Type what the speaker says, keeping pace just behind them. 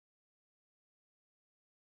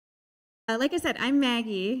Like I said, I'm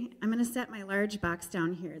Maggie. I'm going to set my large box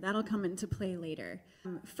down here. That'll come into play later.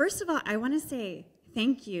 First of all, I want to say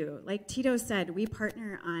thank you. Like Tito said, we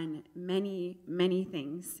partner on many, many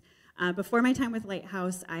things. Before my time with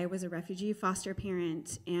Lighthouse, I was a refugee foster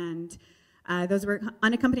parent, and those were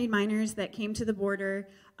unaccompanied minors that came to the border.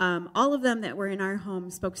 All of them that were in our home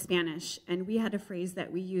spoke Spanish, and we had a phrase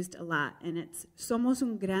that we used a lot, and it's "Somos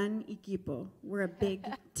un gran equipo." We're a big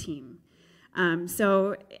team.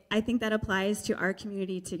 So I think that applies to our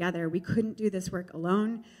community together. We couldn't do this work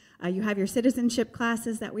alone. You have your citizenship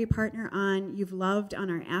classes that we partner on. You've loved on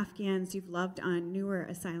our Afghans. You've loved on newer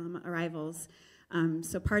asylum arrivals.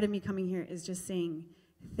 So part of me coming here is just saying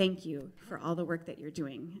thank you for all the work that you're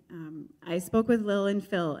doing. I spoke with Lil and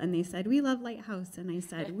Phil, and they said, we love Lighthouse, and I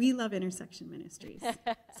said, we love Intersection Ministries.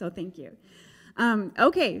 So thank you.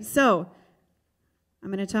 Okay, so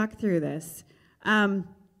I'm going to talk through this.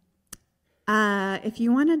 If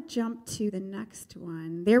you want to jump to the next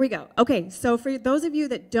one, there we go. Okay, so for those of you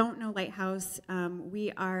that don't know Lighthouse,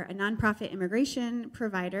 we are a nonprofit immigration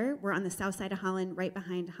provider. We're on the south side of Holland, right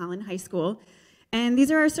behind Holland High School. And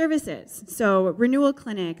these are our services. So renewal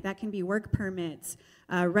clinic, that can be work permits,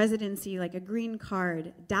 residency, like a green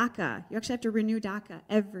card, DACA. You actually have to renew DACA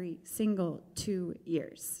every single 2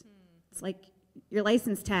 years. It's like your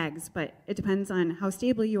license tags, but it depends on how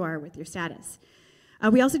stable you are with your status.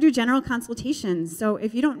 We also do general consultations. So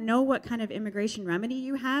if you don't know what kind of immigration remedy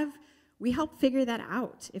you have, we help figure that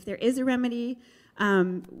out. If there is a remedy,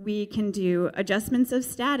 we can do adjustments of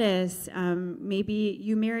status. Maybe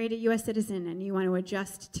you married a US citizen and you want to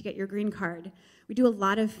adjust to get your green card. We do a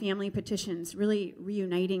lot of family petitions, really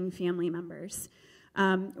reuniting family members.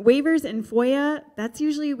 Waivers and FOIA, that's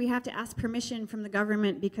usually we have to ask permission from the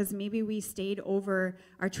government because maybe we stayed over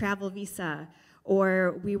our travel visa,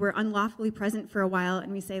 or we were unlawfully present for a while,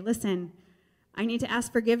 and we say, listen, I need to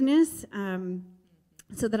ask forgiveness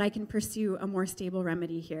so that I can pursue a more stable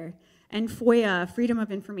remedy here. And FOIA, Freedom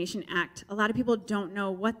of Information Act, a lot of people don't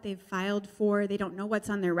know what they've filed for. They don't know what's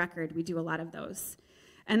on their record. We do a lot of those.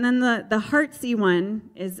 And then the Heartsy one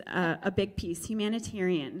is a big piece,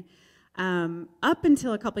 humanitarian. Up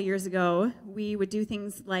until a couple years ago, we would do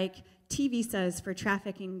things like T visas for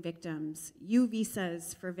trafficking victims, U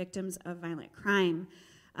visas for victims of violent crime.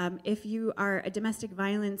 If you are a domestic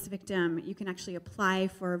violence victim, you can actually apply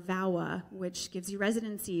for VAWA, which gives you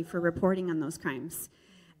residency for reporting on those crimes.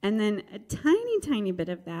 And then a tiny, tiny bit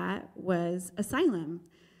of that was asylum.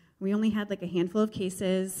 We only had like a handful of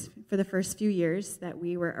cases for the first few years that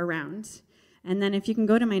we were around. And then if you can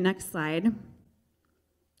go to my next slide,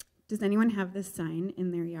 does anyone have this sign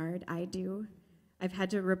in their yard? I do. I've had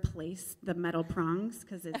to replace the metal prongs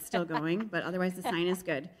because it's still going, but otherwise the sign is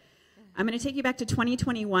good. I'm going to take you back to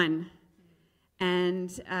 2021, and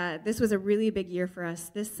this was a really big year for us.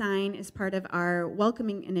 This sign is part of our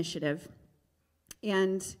welcoming initiative,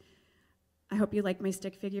 and I hope you like my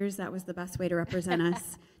stick figures. That was the best way to represent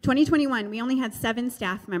us. 2021, we only had 7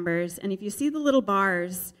 staff members, and if you see the little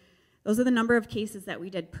bars, those are the number of cases that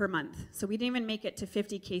we did per month. So we didn't even make it to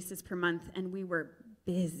 50 cases per month, and we were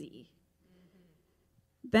busy.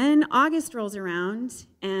 Then August rolls around,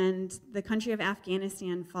 and the country of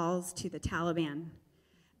Afghanistan falls to the Taliban.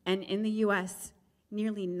 And in the US,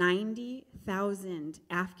 nearly 90,000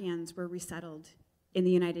 Afghans were resettled in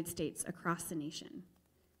the United States across the nation.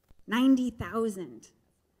 90,000.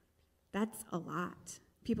 That's a lot.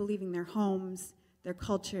 People leaving their homes, their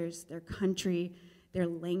cultures, their country, their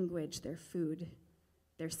language, their food,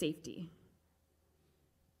 their safety.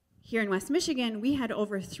 Here in West Michigan, we had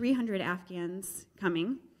over 300 Afghans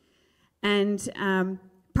coming, and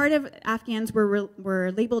part of Afghans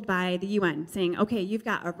were labeled by the UN, saying, okay, you've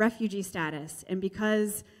got a refugee status, and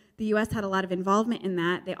because the US had a lot of involvement in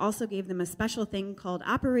that, they also gave them a special thing called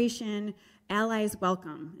Operation Allies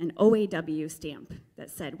Welcome, an OAW stamp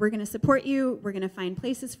that said, we're gonna support you, we're gonna find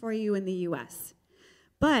places for you in the US.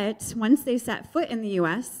 But once they set foot in the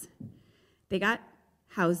US, they got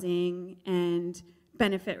housing and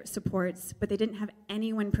benefit supports, but they didn't have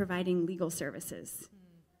anyone providing legal services.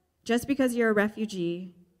 Just because you're a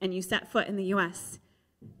refugee and you set foot in the US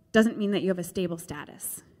doesn't mean that you have a stable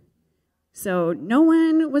status. So no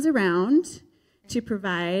one was around to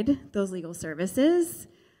provide those legal services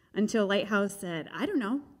until Lighthouse said, I don't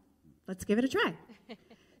know, let's give it a try.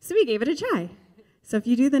 So we gave it a try. So if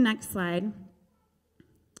you do the next slide,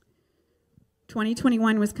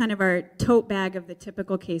 2021 was kind of our tote bag of the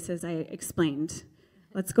typical cases I explained.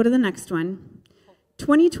 Let's go to the next one.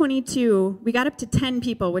 2022, we got up to 10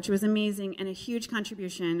 people, which was amazing, and a huge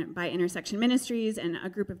contribution by Intersection Ministries and a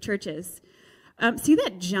group of churches. See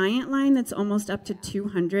that giant line that's almost up to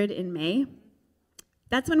 200 in May?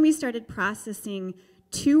 That's when we started processing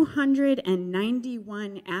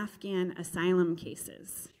 291 Afghan asylum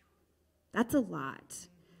cases. That's a lot.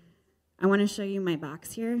 I want to show you my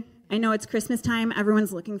box here. I know it's Christmas time.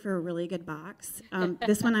 Everyone's looking for a really good box.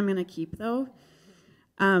 This one I'm going to keep, though.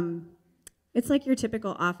 It's like your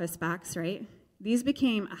typical office box, right? These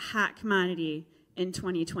became a hot commodity in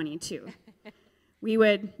 2022. We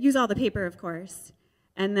would use all the paper, of course,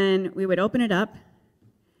 and then we would open it up,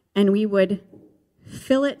 and we would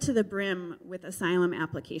fill it to the brim with asylum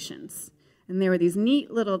applications. And there were these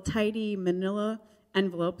neat little tidy manila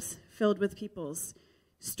envelopes filled with people's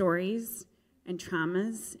stories and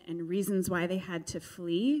traumas and reasons why they had to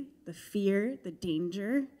flee, the fear, the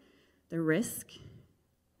danger, the risk.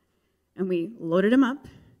 And we loaded them up,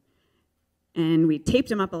 and we taped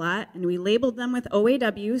them up a lot, and we labeled them with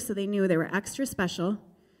OAW so they knew they were extra special,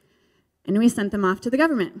 and we sent them off to the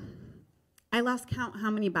government. I lost count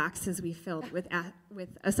how many boxes we filled with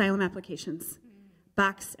asylum applications.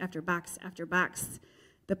 Box after box after box.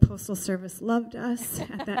 The Postal Service loved us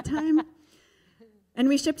at that time. And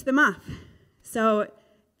we shipped them off. So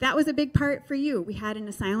that was a big part for you. We had an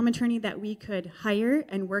asylum attorney that we could hire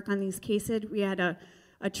and work on these cases. We had a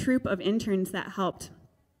troop of interns that helped.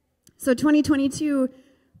 So 2022,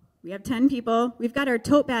 we have 10 people. We've got our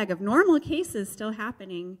tote bag of normal cases still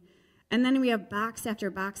happening. And then we have box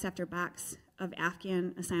after box after box of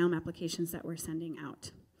Afghan asylum applications that we're sending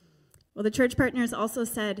out. Well, the church partners also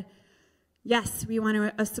said, yes, we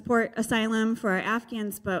want to support asylum for our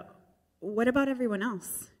Afghans, but what about everyone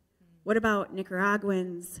else? What about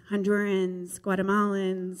Nicaraguans, Hondurans,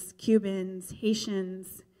 Guatemalans, Cubans,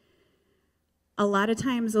 Haitians? A lot of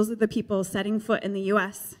times, those are the people setting foot in the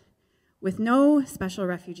U.S. with no special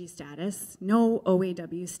refugee status, no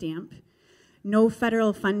OAW stamp, no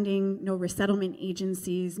federal funding, no resettlement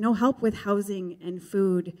agencies, no help with housing and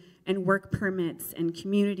food and work permits and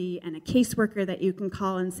community and a caseworker that you can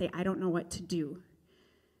call and say, I don't know what to do.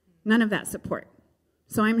 None of that support.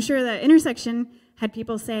 So I'm sure that Intersection had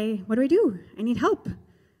people say, what do I do? I need help.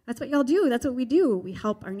 That's what y'all do. That's what we do. We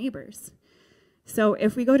help our neighbors. So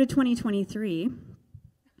if we go to 2023,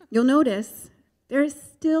 you'll notice there's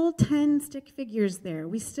still 10 stick figures there.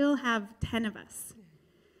 We still have 10 of us.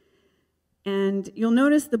 And you'll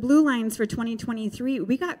notice the blue lines for 2023,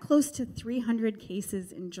 we got close to 300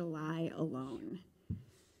 cases in July alone.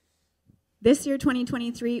 This year,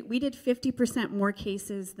 2023, we did 50% more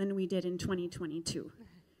cases than we did in 2022.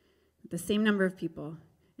 The same number of people.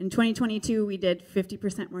 In 2022, we did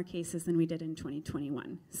 50% more cases than we did in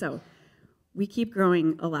 2021. So we keep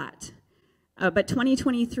growing a lot. But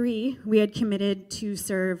 2023, we had committed to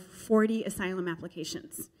serve 40 asylum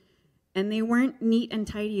applications. And they weren't neat and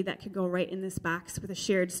tidy that could go right in this box with a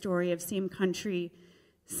shared story of same country,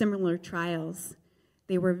 similar trials.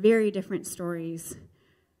 They were very different stories,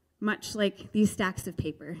 much like these stacks of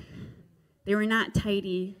paper. They were not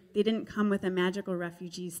tidy. They didn't come with a magical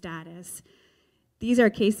refugee status. These are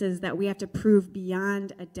cases that we have to prove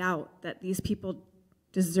beyond a doubt that these people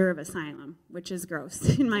deserve asylum, which is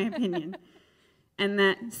gross, in my opinion. And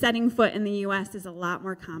that setting foot in the U.S. is a lot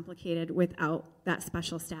more complicated without that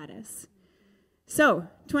special status. So,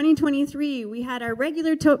 2023, we had our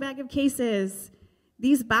regular tote bag of cases.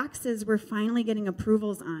 These boxes we're finally getting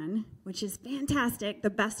approvals on, which is fantastic,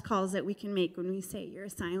 the best calls that we can make when we say your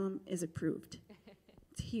asylum is approved.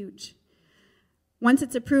 It's huge. Once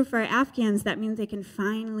it's approved for our Afghans, that means they can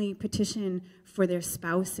finally petition for their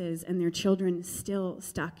spouses and their children still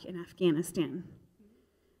stuck in Afghanistan.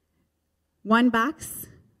 One box,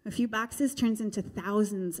 a few boxes, turns into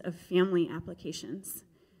thousands of family applications.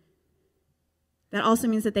 That also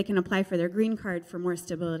means that they can apply for their green card for more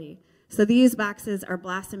stability. So these boxes are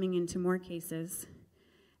blossoming into more cases.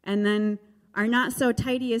 And then our not so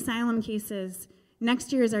tidy asylum cases,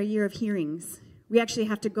 next year is our year of hearings. We actually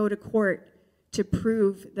have to go to court to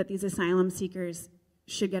prove that these asylum seekers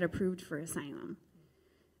should get approved for asylum.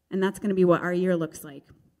 And that's going to be what our year looks like.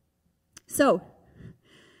 So,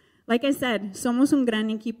 like I said, somos un gran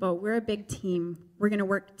equipo. We're a big team. We're going to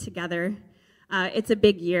work together. It's a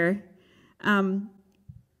big year.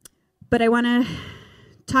 But I want to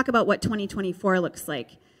talk about what 2024 looks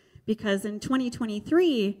like. Because in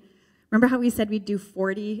 2023, remember how we said we'd do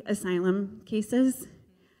 40 asylum cases?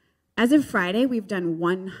 As of Friday, we've done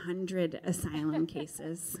 100 asylum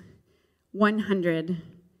cases. 100.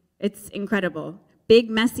 It's incredible. Big,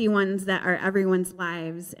 messy ones that are everyone's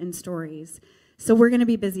lives and stories. So we're going to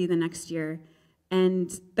be busy the next year,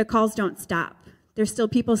 and the calls don't stop. There's still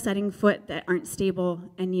people setting foot that aren't stable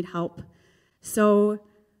and need help. So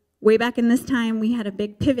way back in this time, we had a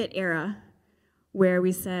big pivot era where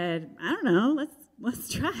we said, I don't know,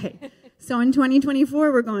 let's try. So in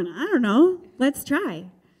 2024, we're going, I don't know, let's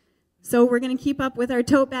try. So we're going to keep up with our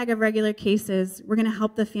tote bag of regular cases. We're going to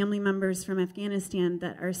help the family members from Afghanistan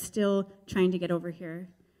that are still trying to get over here.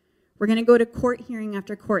 We're going to go to court hearing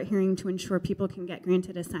after court hearing to ensure people can get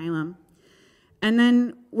granted asylum. And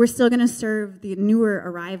then we're still going to serve the newer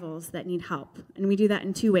arrivals that need help. And we do that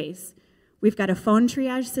in 2 ways. We've got a phone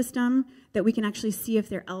triage system that we can actually see if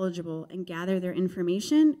they're eligible and gather their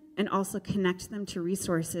information and also connect them to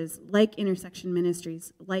resources like Intersection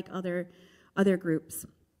Ministries, like other groups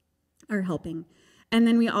are helping. And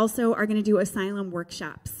then we also are going to do asylum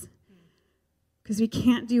workshops because we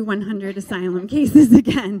can't do 100 asylum cases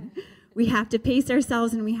again. We have to pace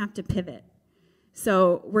ourselves and we have to pivot.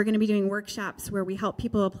 So we're going to be doing workshops where we help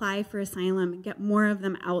people apply for asylum and get more of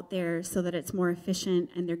them out there so that it's more efficient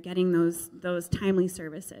and they're getting those timely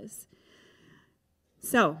services.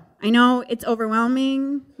 So I know it's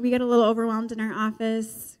overwhelming. We get a little overwhelmed in our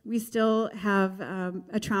office. We still have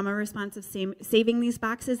a trauma response of saving these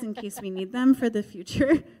boxes in case we need them for the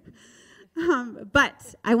future.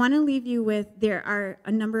 But I want to leave you with, there are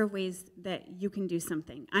a number of ways that you can do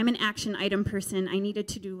something. I'm an action item person. I need a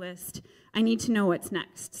to-do list. I need to know what's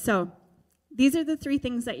next. So these are the 3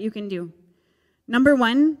 things that you can do. Number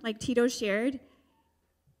 1, like Tito shared,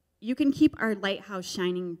 you can keep our lighthouse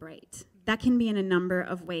shining bright. That can be in a number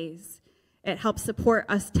of ways. It helps support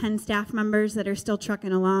us 10 staff members that are still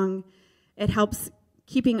trucking along. It helps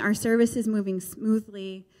keeping our services moving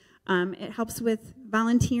smoothly. It helps with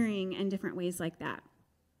volunteering and different ways like that.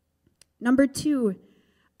 Number 2,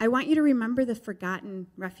 I want you to remember the forgotten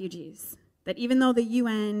refugees. That even though the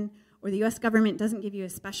UN or the US government doesn't give you a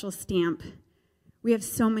special stamp, we have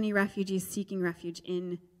so many refugees seeking refuge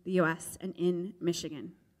in the US and in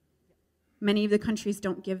Michigan. Many of the countries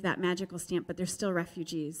don't give that magical stamp, but they're still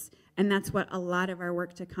refugees. And that's what a lot of our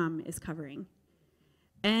work to come is covering.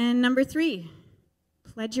 And number 3,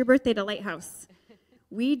 pledge your birthday to Lighthouse.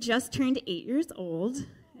 We just turned 8 years old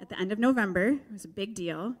at the end of November. It was a big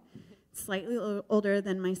deal. Slightly older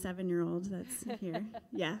than my 7-year-old that's here.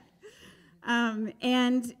 Yeah.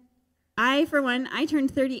 And I, for one, I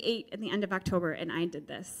turned 38 at the end of October, and I did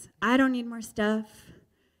this. I don't need more stuff.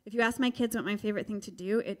 If you ask my kids what my favorite thing to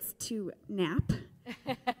do, it's to nap.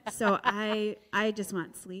 So I just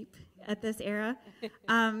want sleep at this era.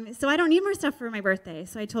 So I don't need more stuff for my birthday.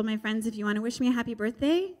 So I told my friends, if you want to wish me a happy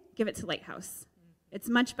birthday, give it to Lighthouse. It's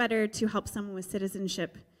much better to help someone with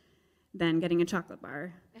citizenship than getting a chocolate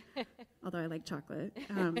bar, although I like chocolate.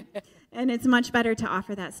 And it's much better to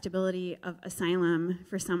offer that stability of asylum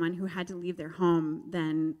for someone who had to leave their home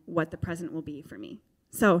than what the present will be for me.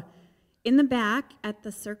 So in the back at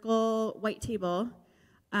the circle white table,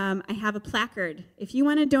 I have a placard. If you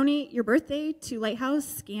want to donate your birthday to Lighthouse,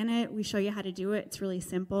 scan it. We show you how to do it. It's really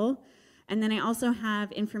simple. And then I also have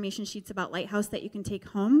information sheets about Lighthouse that you can take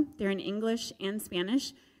home. They're in English and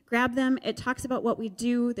Spanish. Grab them. It talks about what we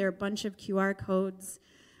do. There are a bunch of QR codes,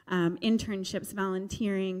 internships,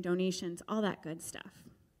 volunteering, donations, all that good stuff.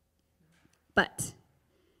 But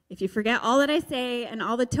if you forget all that I say and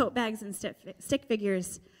all the tote bags and stick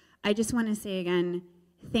figures, I just want to say again,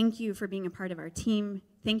 thank you for being a part of our team.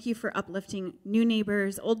 Thank you for uplifting new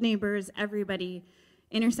neighbors, old neighbors, everybody.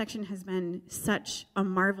 Intersection has been such a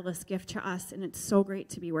marvelous gift to us, and it's so great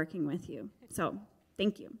to be working with you. So,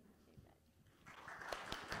 thank you.